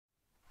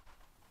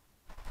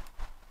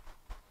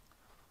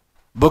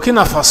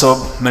Burkina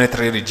Faso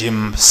military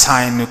regime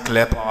signed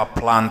nuclear power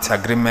plant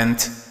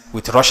agreement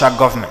with Russia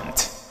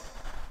government.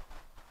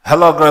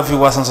 Hello great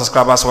viewers and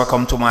subscribers,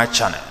 welcome to my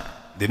channel.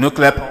 The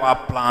nuclear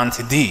power plant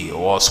deal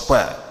was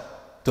squared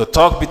to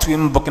talk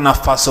between Burkina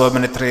Faso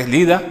military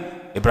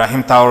leader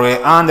Ibrahim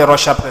Traoré and the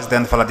Russian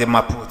President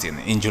Vladimir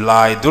Putin in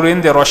July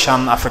during the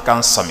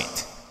Russian-African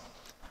summit.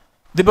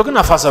 The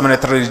Burkina Faso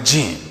military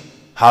regime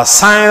has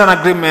signed an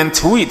agreement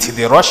with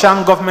the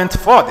Russian government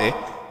for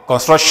the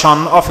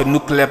construction of a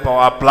nuclear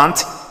power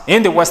plant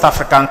in the West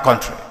African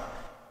country.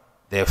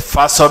 The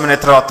Faso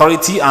military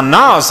authority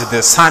announced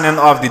the signing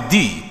of the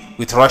deal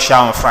with Russia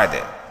on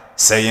Friday,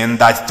 saying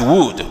that it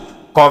would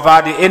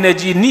cover the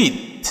energy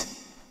need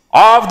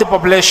of the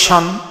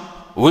population,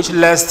 which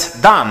less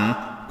than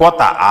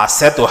quarter are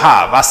said to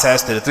have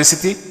access to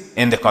electricity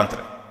in the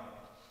country.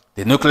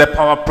 The nuclear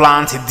power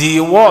plant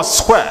deal was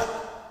squared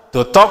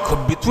to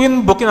talk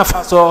between Burkina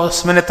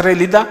Faso's military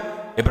leader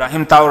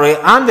Ibrahim Traoré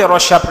and the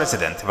Russian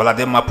President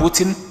Vladimir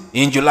Putin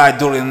in July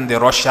during the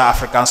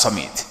Russia-African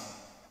summit.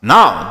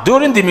 Now,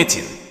 during the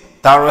meeting,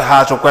 Traoré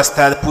has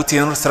requested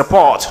Putin's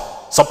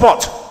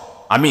support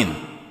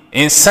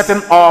in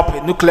setting up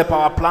a nuclear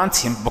power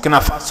plant in Burkina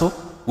Faso,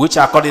 which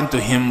according to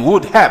him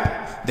would help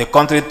the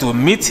country to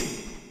meet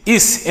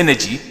its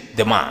energy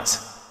demands.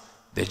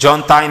 The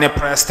junta, in a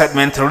press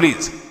statement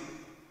released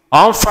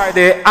on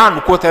Friday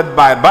and quoted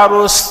by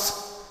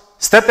Barros,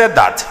 stated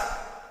that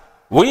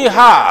we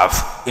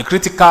have a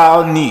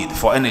critical need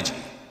for energy.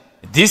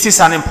 This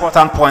is an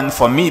important point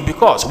for me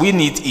because we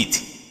need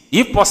it,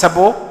 if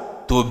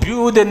possible, to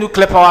build a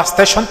nuclear power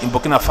station in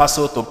Burkina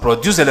Faso to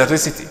produce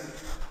electricity.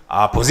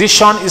 Our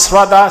position is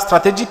rather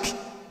strategic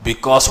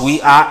because we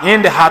are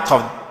in the heart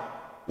of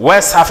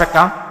West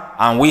Africa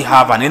and we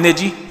have an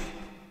energy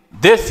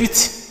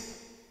deficit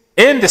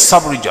in the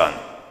sub-region.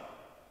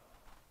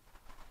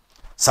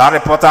 Some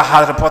reporter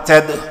has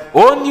reported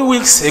only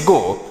weeks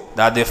ago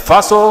that the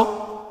Faso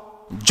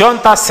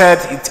junta said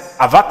it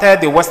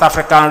averted the West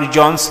African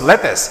region's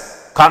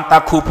latest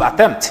counter-coup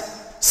attempt,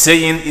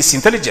 saying its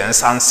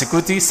intelligence and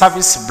security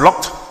service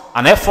blocked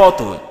an effort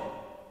to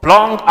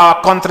plunge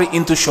our country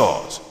into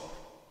shores.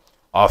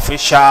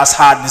 Officials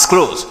had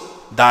disclosed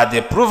that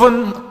the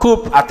proven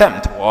coup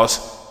attempt was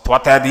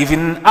thwarted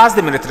even as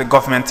the military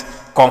government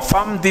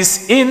confirmed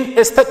this in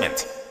a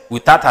statement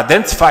without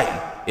identifying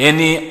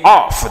any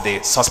of the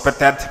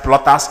suspected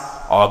plotters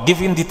or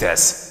giving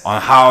details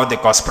on how the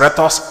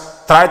conspirators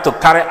tried to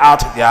carry out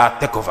their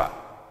takeover.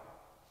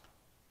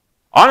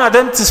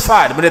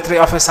 Unidentified military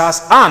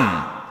officers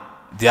and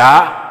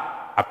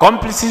their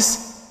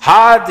accomplices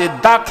had the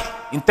dark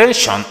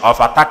intention of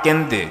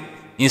attacking the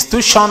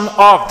institution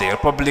of the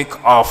Republic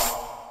of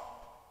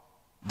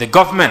the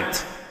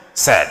government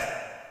said.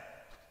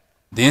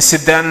 The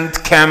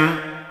incident came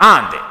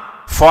and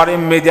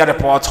foreign media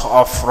reports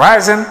of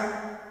rising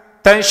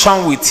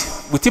tension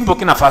within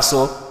Burkina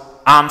Faso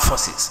armed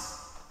forces.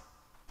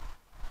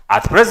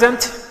 At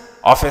present,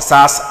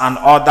 officers and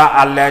other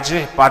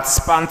alleged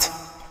participants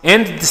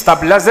in the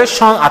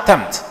destabilization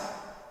attempt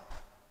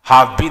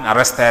have been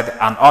arrested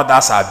and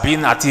others are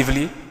being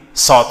actively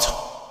sought,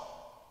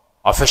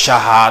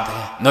 officials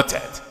had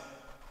noted.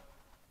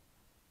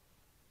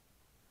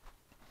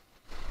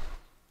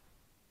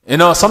 You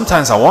know,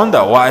 sometimes I wonder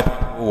why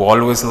people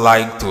always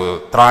like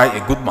to try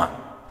a good man.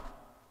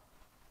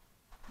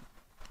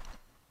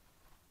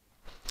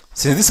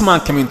 Since this man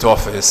came into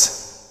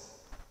office,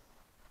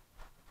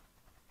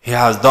 he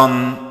has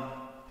done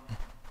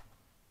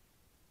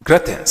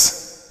great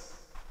things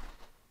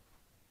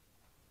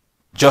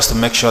just to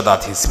make sure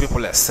that his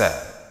people excel.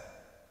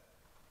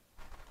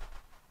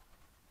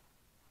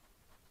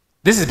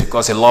 This is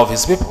because he loves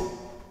his people.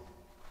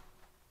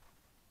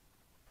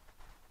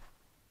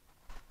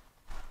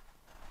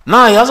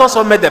 Now he has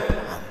also made a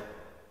plan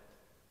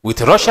with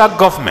the Russian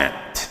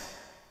government,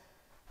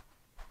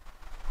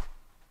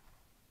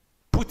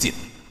 Putin,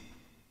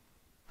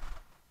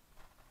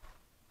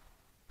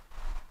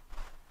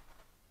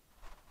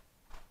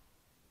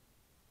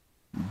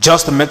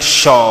 just to make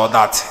sure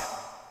that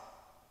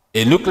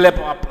a nuclear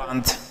power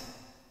plant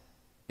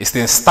is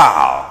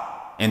installed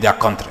in their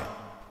country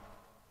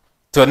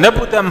to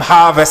enable them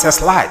have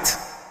excess light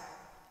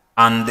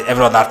and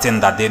every other thing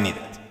that they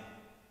needed.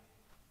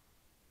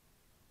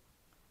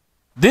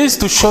 This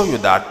to show you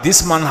that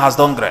this man has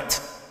done great.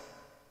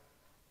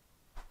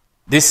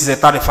 This is a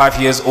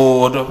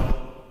 35-year-old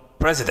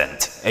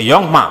president, a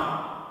young man.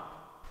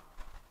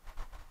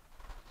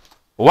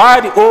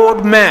 While the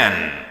old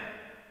men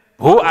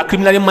who are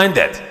criminally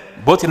minded,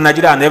 both in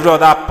Nigeria and every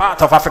other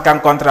part of African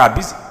country, are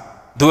busy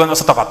doing all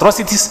sorts of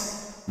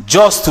atrocities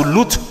just to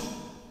loot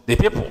the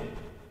people.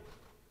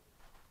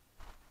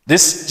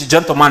 This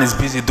gentleman is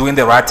busy doing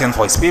the right thing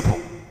for his people.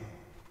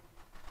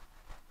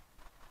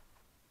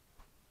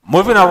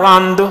 Moving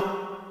around,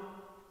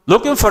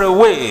 looking for a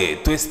way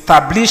to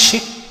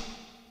establish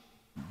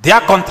their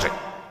country.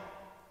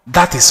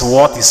 That is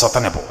what is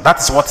sustainable. That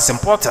is what is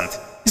important.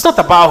 It's not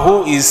about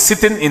who is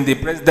sitting in the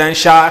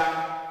presidential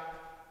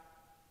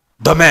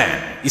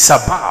domain. It's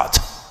about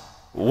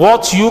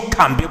what you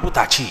can be able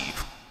to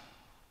achieve,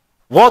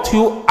 what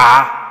you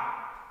are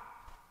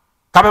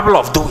capable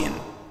of doing,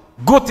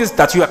 good things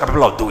that you are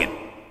capable of doing.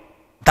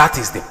 That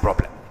is the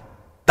problem.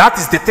 That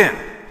is the thing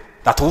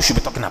that we should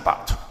be talking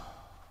about.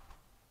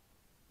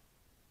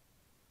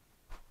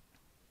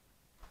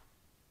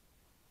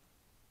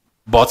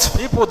 But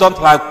people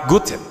don't like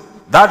good things.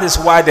 That is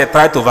why they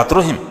try to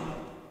overthrow him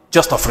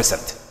just of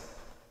recent.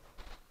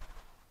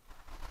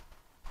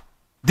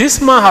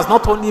 This man has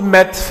not only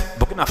made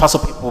Burkina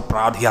Faso people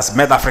proud, he has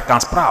made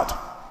Africans proud.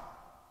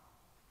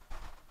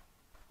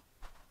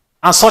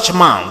 And such a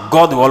man,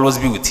 God will always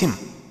be with him.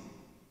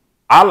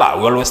 Allah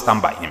will always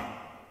stand by him.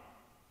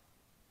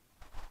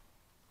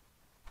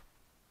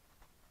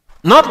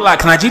 Not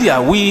like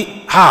Nigeria,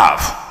 we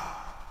have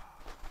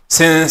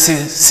since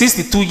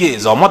 62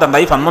 years or more than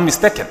that, if I'm not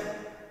mistaken.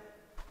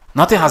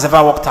 Nothing has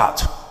ever worked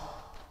out.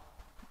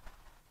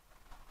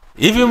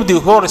 Even the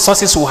whole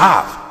resources we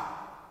have,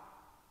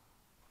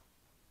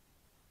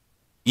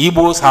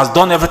 Igbos has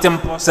done everything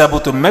possible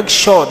to make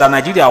sure that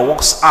Nigeria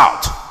works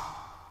out.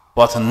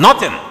 But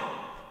nothing.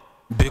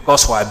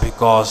 Because why?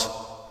 Because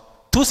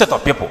two sets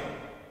of people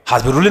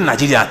has been ruling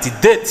Nigeria till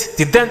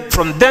date,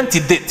 from then to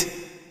date.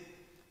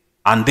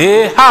 And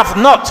they have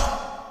not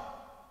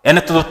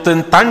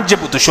anything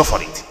tangible to show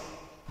for it.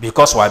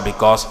 Because why?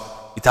 Because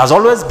it has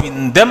always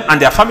been them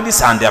and their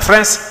families and their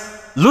friends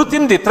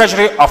looting the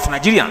treasury of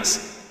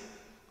Nigerians,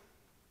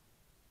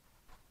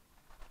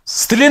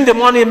 stealing the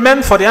money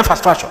meant for the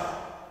infrastructure,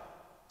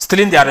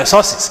 stealing their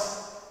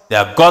resources,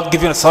 their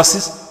God-given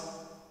resources.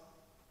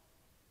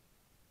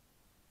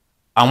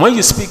 And when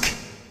you speak,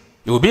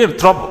 you will be in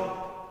trouble.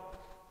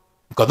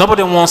 Because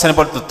nobody wants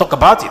anybody to talk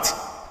about it.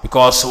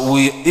 Because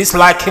it's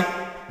like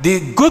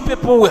the good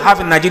people we have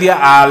in Nigeria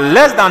are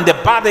less than the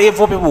bad,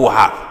 evil people we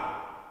have.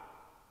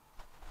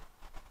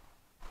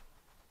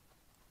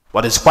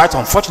 But it's quite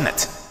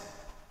unfortunate.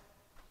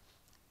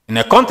 In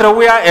a country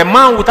where a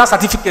man without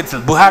certificate,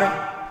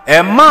 BUHARI,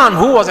 a man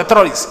who was a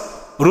terrorist,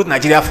 ruled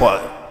Nigeria for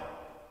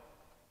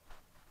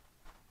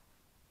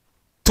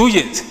 2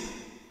 years.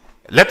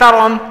 Later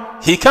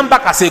on, he came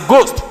back as a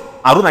ghost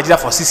and ruled Nigeria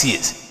for 6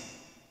 years.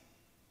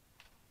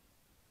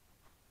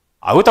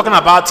 Are we talking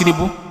about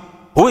TINUBU,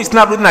 who is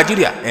now ruling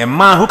Nigeria? A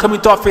man who came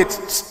into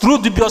office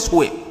through dubious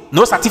way,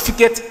 no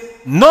certificate,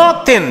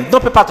 nothing,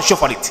 no paper to show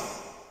for it.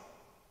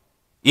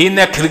 He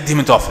never clicked him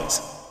into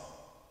office.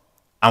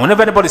 And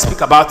whenever anybody speak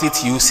about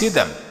it, you see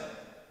them.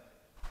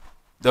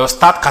 They will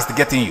start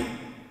castigating you,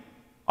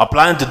 or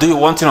planning to do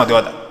one thing or the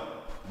other.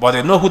 But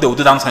they know who they will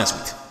do nonsense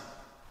with.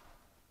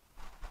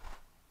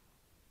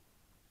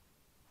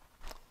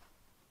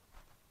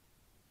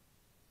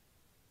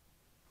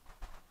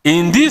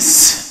 In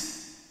this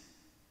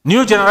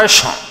new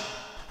generation,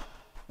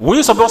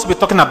 we're supposed to be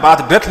talking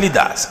about great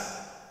leaders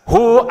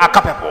who are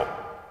capable,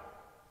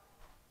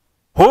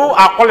 who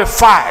are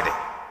qualified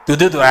to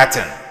do the right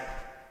thing.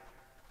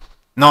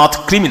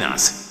 Not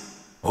criminals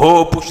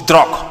who push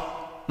drug.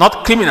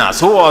 Not criminals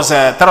who was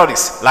a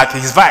terrorist, like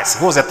his vice,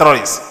 who was a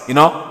terrorist. You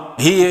know,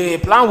 he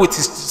planned with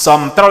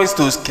some terrorists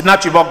to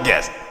kidnap Chibok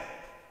girls.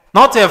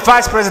 Not a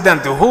vice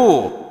president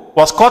who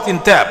was caught in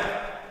tape,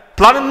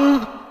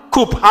 planning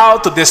coup how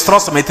to destroy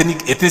some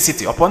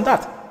ethnicity. Upon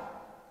that,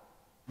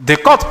 the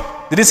court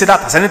didn't see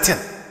that as anything.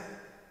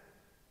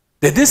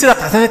 They didn't see that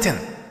as anything.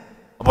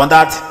 Upon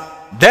that,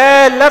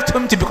 they left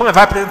him to become a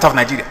vice president of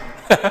Nigeria.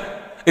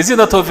 Is it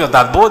not obvious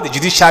that both the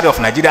judiciary of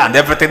Nigeria and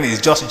everything is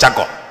just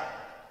jargon?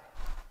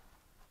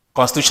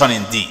 Constitution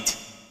indeed.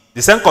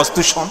 The same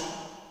constitution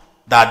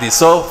that the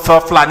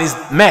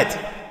Fulanis made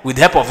with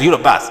the help of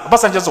Yorubas.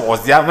 Obasanjo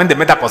was there when they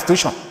made that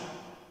constitution.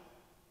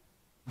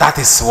 That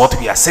is what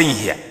we are saying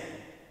here.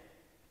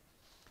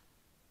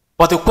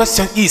 But the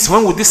question is,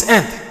 when will this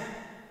end?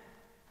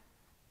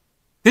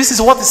 This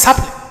is what is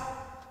happening.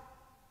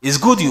 It's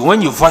good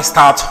when you voice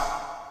out.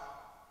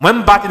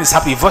 When bad thing is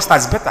happening, you voice out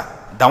is better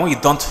than when you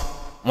don't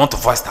want to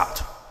voice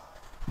out.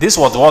 This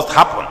was what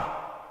happened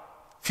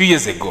a few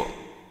years ago.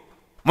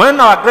 When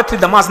our great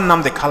leader,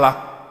 Nnamdi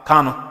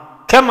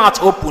Kanu, came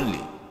out openly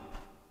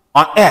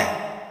on air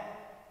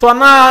to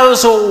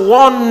announce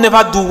one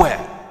never do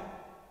well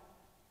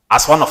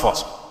as one of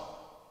us.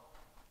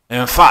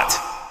 In fact,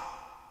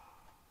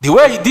 the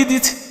way he did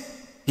it,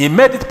 he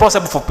made it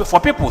possible for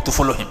people to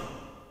follow him.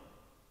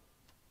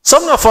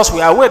 Some of us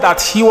were aware that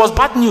he was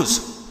bad news,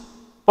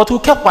 but we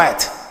kept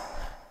quiet.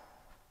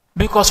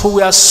 Because we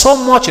were so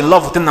much in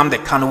love with Nnamdi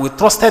Kanu, we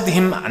trusted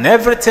him and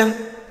everything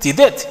to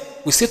date.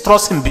 We still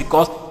trust him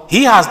because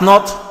he has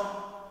not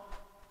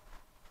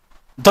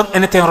done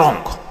anything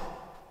wrong.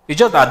 It's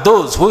just that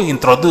those who he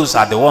introduced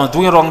are the ones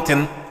doing wrong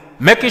thing,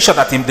 making sure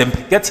that they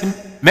implicate him,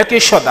 making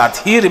sure that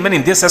he remain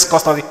in DSS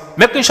custody,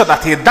 making sure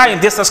that he die in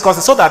DSS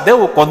custody so that they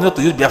will continue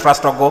to use Biafra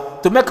struggle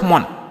to make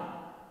money.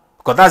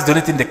 Because that's the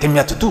only thing they came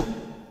here to do.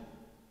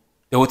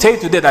 They will tell you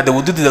today that they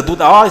will do this, they will do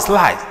that, all is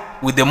lies.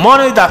 With the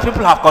money that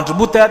people have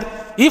contributed,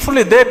 if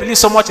only they believe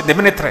so much in the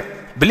military,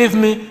 believe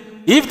me,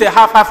 if they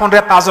have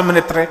 500,000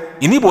 military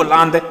in Igbo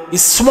land,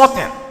 it's small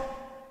thing.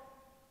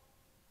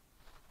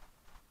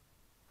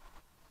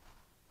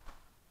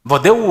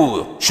 But they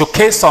will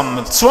showcase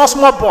some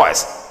small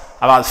boys,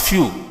 about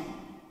few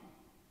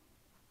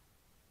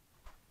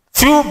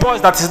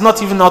boys that is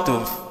not even out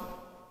of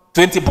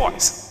 20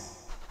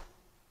 boys.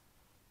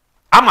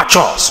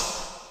 Amateurs.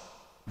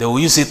 They will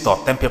use it to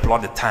 10 people all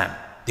the time.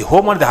 The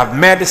whole money they have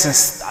made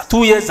since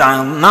 2 years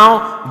and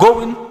now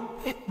going,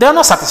 they are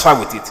not satisfied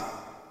with it.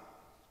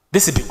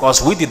 This is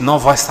because we did not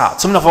voice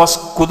out. Some of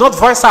us could not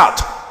voice out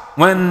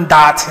when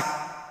that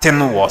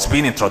thing was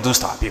being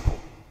introduced to our people.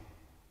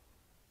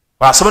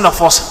 But some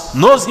of us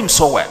knows him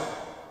so well.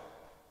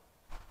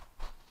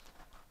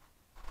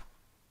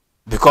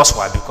 Because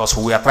why? Because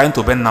we are trying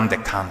to bend them the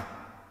can.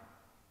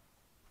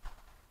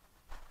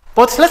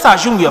 But let's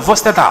assume we have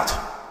voiced it out.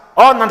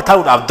 All Nandika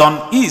would have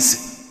done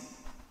is,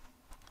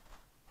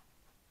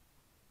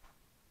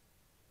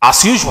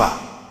 as usual,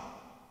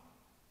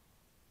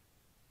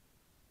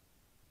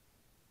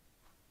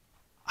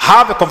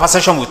 have a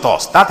conversation with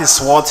us. That is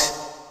what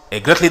a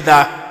great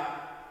leader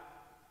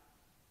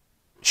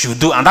should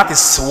do, and that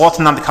is what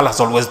Nandika has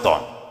always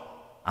done.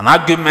 An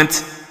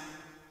argument,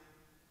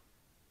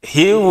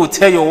 he will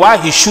tell you why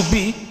he should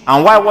be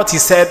and why what he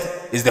said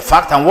is the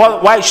fact, and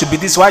why it should be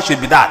this, why it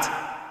should be that.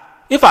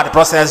 If at the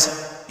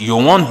process you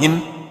want him,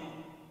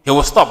 he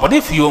will stop. But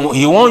if he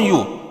want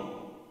you,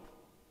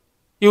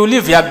 he will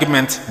leave the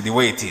argument the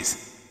way it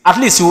is. At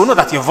least you will know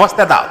that you voiced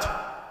it out.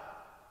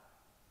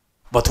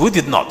 But we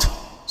did not.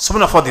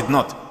 Some of us did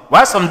not.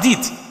 While some did.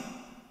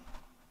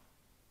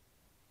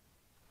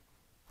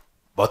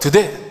 But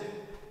today,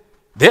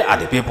 they are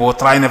the people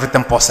trying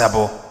everything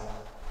possible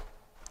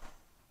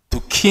to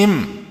keep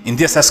him in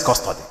DSS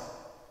custody.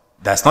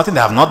 There's nothing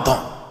they have not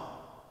done.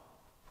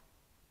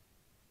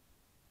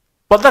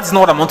 But that is not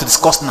what I want to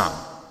discuss now.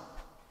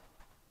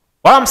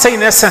 What I'm saying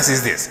in essence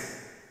is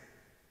this.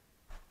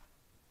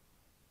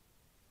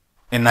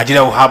 In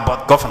Nigeria, we have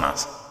bad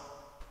governance.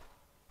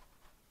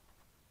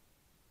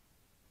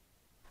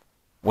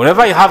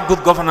 Wherever you have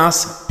good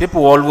governance,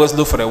 people will always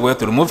look for a way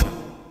to remove him.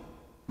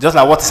 Just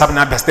like what is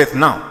happening in Abia State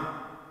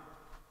now.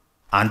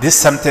 And this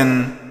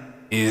something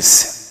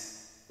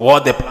is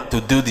what they plan to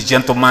do the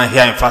gentleman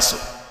here in Faso.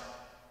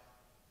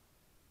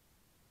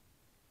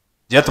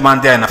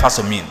 Gentleman there in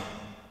Faso mean.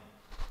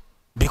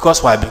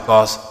 Because why?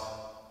 Because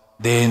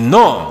they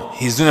know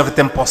he's doing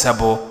everything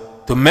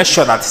possible to make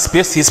sure that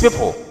his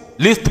people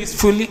live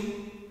peacefully,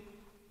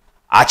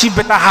 achieve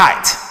better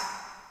height.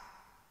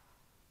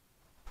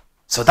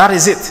 So that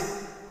is it.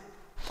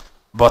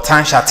 But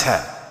time shall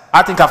tell.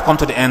 I think I've come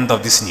to the end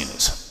of this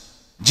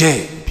news.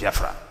 J.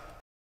 Biafra.